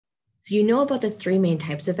So you know about the three main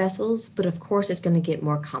types of vessels, but of course it's going to get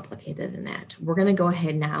more complicated than that. We're going to go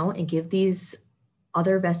ahead now and give these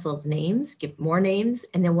other vessels names, give more names,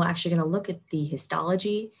 and then we're actually going to look at the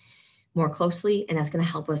histology more closely, and that's going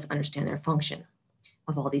to help us understand their function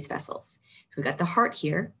of all these vessels. So we've got the heart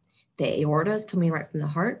here. The aorta is coming right from the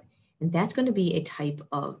heart, and that's going to be a type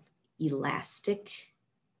of elastic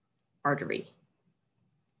artery.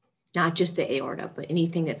 Not just the aorta, but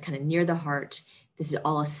anything that's kind of near the heart. This is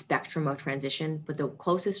all a spectrum of transition, but the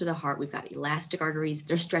closest to the heart, we've got elastic arteries.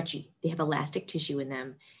 They're stretchy. They have elastic tissue in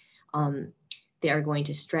them. They are going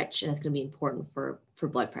to stretch, and that's going to be important for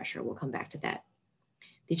blood pressure. We'll come back to that.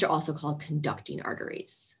 These are also called conducting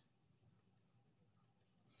arteries.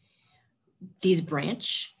 These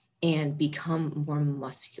branch and become more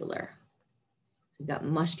muscular. We've got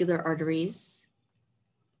muscular arteries.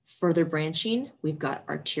 Further branching, we've got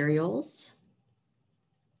arterioles,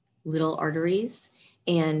 little arteries,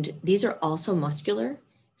 and these are also muscular.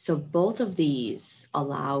 So both of these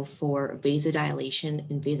allow for vasodilation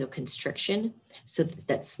and vasoconstriction. So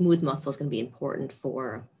that smooth muscle is going to be important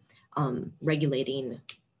for regulating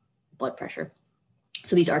blood pressure.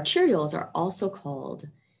 So these arterioles are also called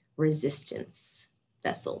resistance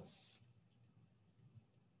vessels.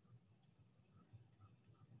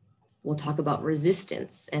 We'll talk about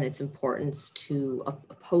resistance and its importance to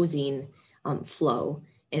opposing flow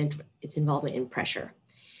and its involvement in pressure.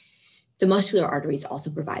 The muscular arteries also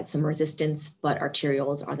provide some resistance, but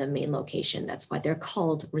arterioles are the main location. That's why they're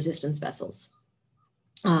called resistance vessels.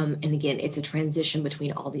 And again, it's a transition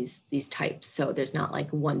between all these types. So there's not like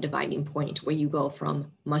one dividing point where you go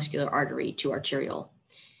from muscular artery to arteriole.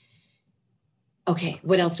 Okay,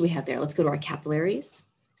 what else do we have there? Let's go to our capillaries.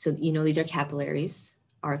 So you know these are capillaries,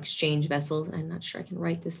 our exchange vessels. I'm not sure I can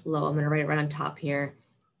write this low. I'm going to write it right on top here.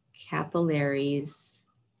 Capillaries.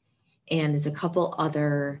 And there's a couple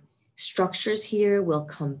other structures here we'll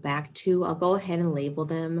come back to. I'll go ahead and label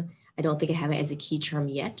them. I don't think I have it as a key term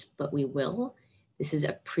yet, but we will. This is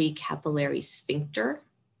a precapillary sphincter.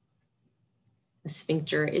 A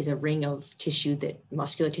sphincter is a ring of tissue,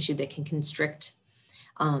 muscular tissue that can constrict.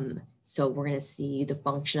 So we're going to see the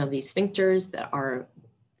function of these sphincters that are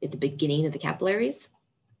at the beginning of the capillaries.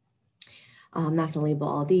 I'm not going to label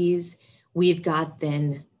all these. We've got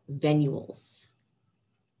then venules.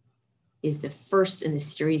 Is the first in the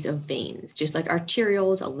series of veins. Just like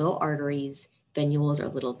arterioles are little arteries, venules are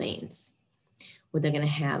little veins, where they're going to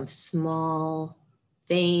have small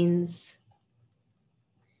veins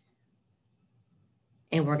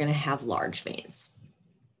and we're going to have large veins.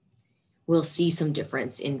 We'll see some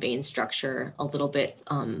difference in vein structure a little bit,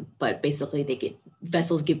 but basically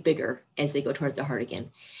vessels get bigger as they go towards the heart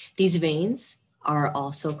again. These veins are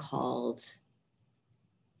also called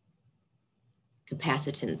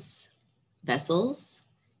capacitance vessels.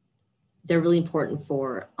 They're really important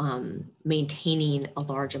for maintaining a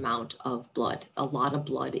large amount of blood. A lot of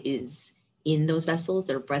blood is in those vessels.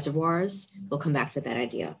 They're reservoirs. We'll come back to that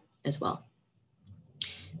idea as well.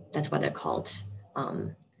 That's why they're called.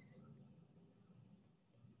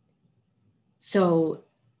 So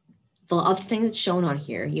the other thing that's shown on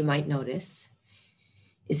here, you might notice,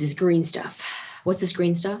 is this green stuff. What's this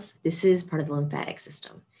green stuff? This is part of the lymphatic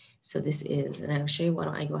system. So this is, and actually, why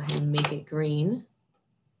don't I go ahead and make it green?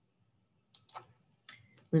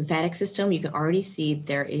 Lymphatic system, you can already see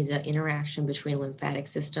there is an interaction between lymphatic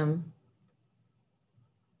system,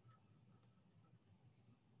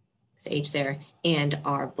 it's H there, and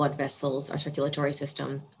our blood vessels, our circulatory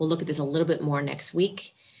system. We'll look at this a little bit more next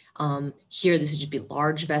week. Here, this would just be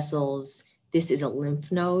large vessels. This is a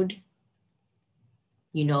lymph node.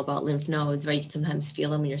 You know about lymph nodes, right? You can sometimes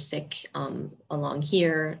feel them when you're sick along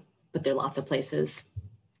here, but there are lots of places.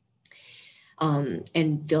 And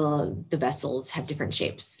the vessels have different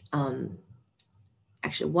shapes.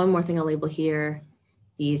 Actually, one more thing I'll label here.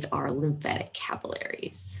 These are lymphatic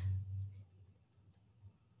capillaries.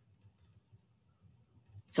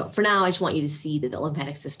 So for now, I just want you to see that the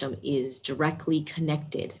lymphatic system is directly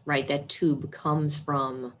connected, right? That tube comes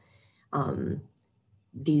from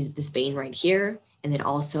this vein right here, and then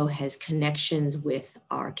also has connections with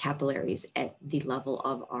our capillaries at the level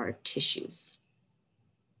of our tissues.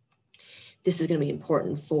 This is going to be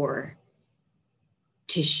important for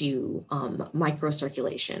tissue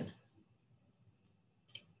microcirculation.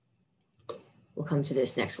 We'll come to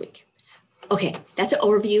this next week. Okay, that's an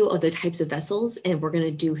overview of the types of vessels, and we're going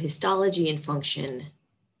to do histology and function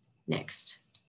next.